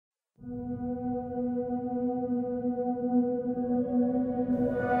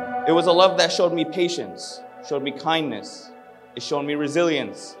It was a love that showed me patience, showed me kindness, it showed me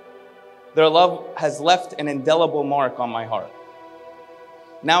resilience. Their love has left an indelible mark on my heart.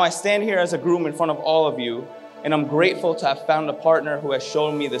 Now I stand here as a groom in front of all of you, and I'm grateful to have found a partner who has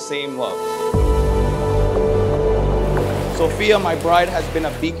shown me the same love. Sophia, my bride, has been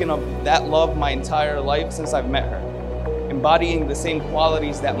a beacon of that love my entire life since I've met her, embodying the same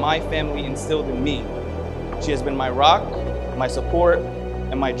qualities that my family instilled in me. She has been my rock, my support,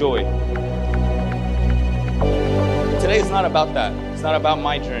 and my joy. Today is not about that. It's not about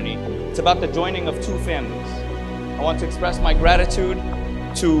my journey. It's about the joining of two families. I want to express my gratitude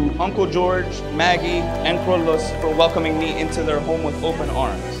to Uncle George, Maggie, and Carlos for welcoming me into their home with open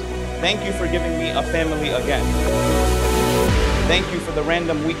arms. Thank you for giving me a family again. Thank you for the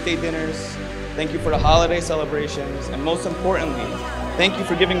random weekday dinners. Thank you for the holiday celebrations. And most importantly, thank you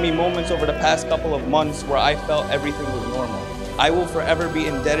for giving me moments over the past couple of months where I felt everything was normal. I will forever be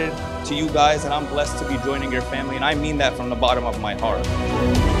indebted to you guys, and I'm blessed to be joining your family, and I mean that from the bottom of my heart.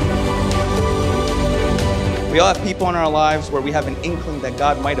 We all have people in our lives where we have an inkling that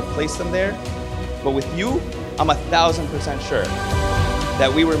God might have placed them there, but with you, I'm 1000% sure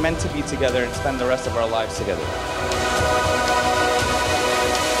that we were meant to be together and spend the rest of our lives together.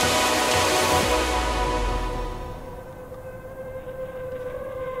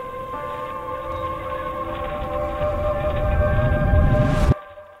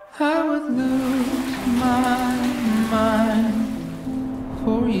 I would lose my mind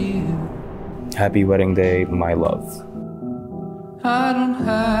for you. Happy wedding day, my love. I don't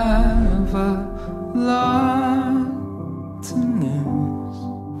have a lot to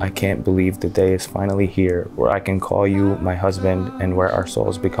lose. I can't believe the day is finally here where I can call you my husband and where our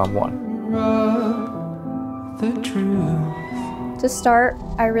souls become one. The truth. To start,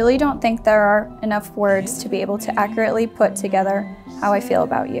 I really don't think there are enough words to be able to accurately put together how I feel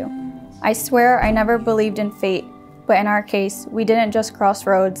about you. I swear I never believed in fate, but in our case, we didn't just cross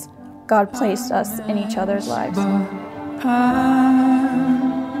roads. God placed us in each other's lives.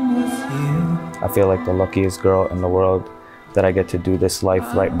 I feel like the luckiest girl in the world that I get to do this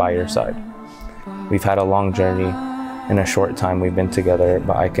life right by your side. We've had a long journey. In a short time we've been together,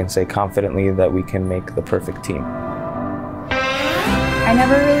 but I can say confidently that we can make the perfect team. I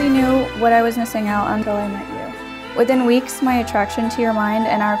never really knew what I was missing out on until I met you. Within weeks, my attraction to your mind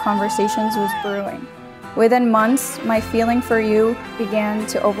and our conversations was brewing. Within months, my feeling for you began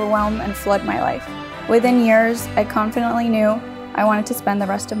to overwhelm and flood my life. Within years, I confidently knew I wanted to spend the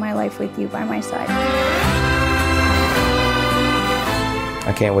rest of my life with you by my side.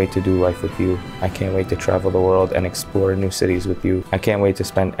 I can't wait to do life with you. I can't wait to travel the world and explore new cities with you. I can't wait to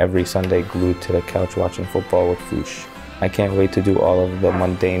spend every Sunday glued to the couch watching football with Fouche. I can't wait to do all of the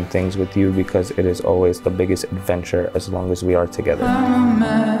mundane things with you because it is always the biggest adventure as long as we are together. I'm a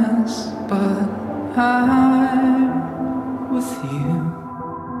mess, but I'm with you.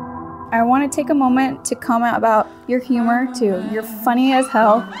 I want to take a moment to comment about your humor too. You're funny as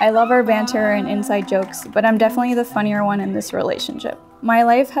hell. I love our banter and inside jokes, but I'm definitely the funnier one in this relationship. My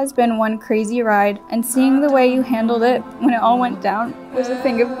life has been one crazy ride, and seeing the way you handled it when it all went down was a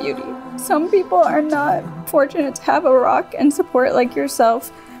thing of beauty. Some people are not fortunate to have a rock and support like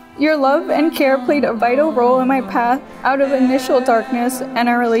yourself. Your love and care played a vital role in my path out of initial darkness, and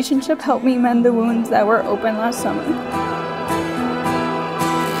our relationship helped me mend the wounds that were open last summer.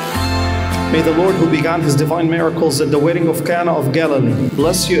 May the Lord who began his divine miracles at the wedding of Cana of Galilee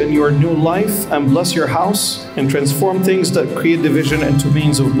bless you in your new life and bless your house and transform things that create division into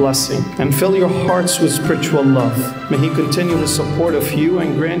means of blessing and fill your hearts with spiritual love. May he continue his support of you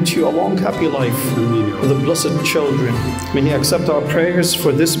and grant you a long happy life with the blessed children. May he accept our prayers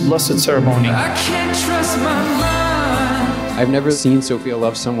for this blessed ceremony. I can't trust my mind. I've never seen Sophia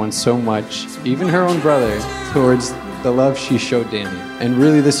love someone so much, even her own brother, towards the love she showed Danny. And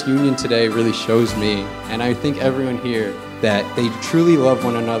really this union today really shows me, and I think everyone here, that they truly love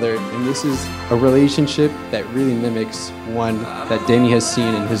one another, and this is a relationship that really mimics one that Danny has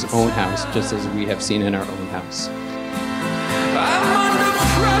seen in his own house, just as we have seen in our own house. I'm under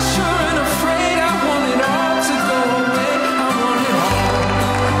pressure and afraid I want it all to go away. I want it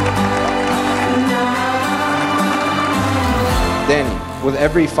all now. Danny, with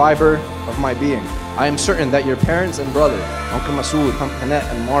every fiber of my being, I am certain that your parents and brother, Uncle Masood, Aunt Hannah,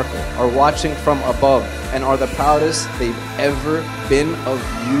 and Marco, are watching from above and are the proudest they've ever been of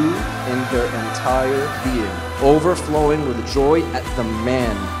you in their entire being, overflowing with joy at the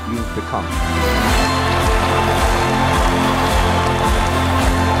man you've become.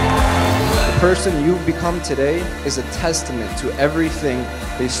 The person you've become today is a testament to everything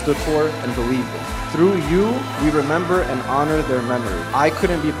they stood for and believed in. Through you, we remember and honor their memory. I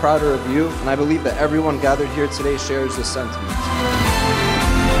couldn't be prouder of you, and I believe that everyone gathered here today shares this sentiment.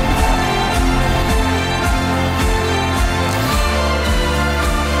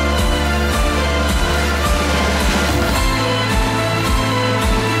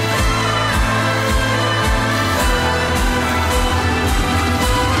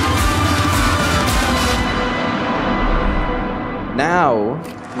 Now,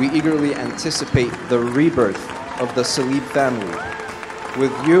 we eagerly anticipate the rebirth of the Salib family.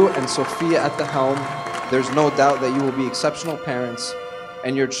 With you and Sophia at the helm, there's no doubt that you will be exceptional parents,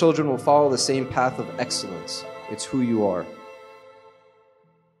 and your children will follow the same path of excellence. It's who you are.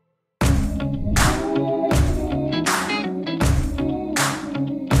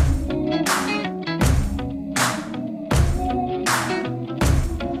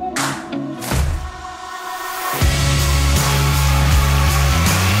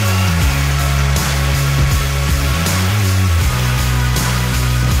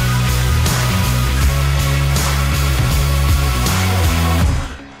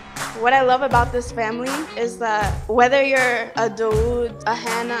 What I love about this family is that whether you're a Dawood, a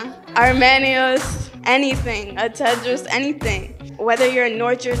Hannah, Armenius, anything, a Tedros, anything, whether you're in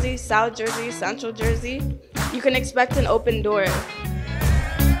North Jersey, South Jersey, Central Jersey, you can expect an open door.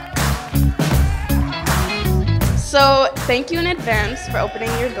 So thank you in advance for opening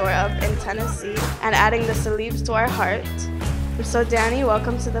your door up in Tennessee and adding the Salibs to our heart. So Danny,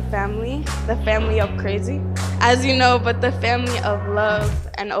 welcome to the family of crazy, as you know, but the family of love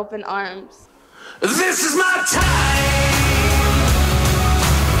and open arms. This is my time.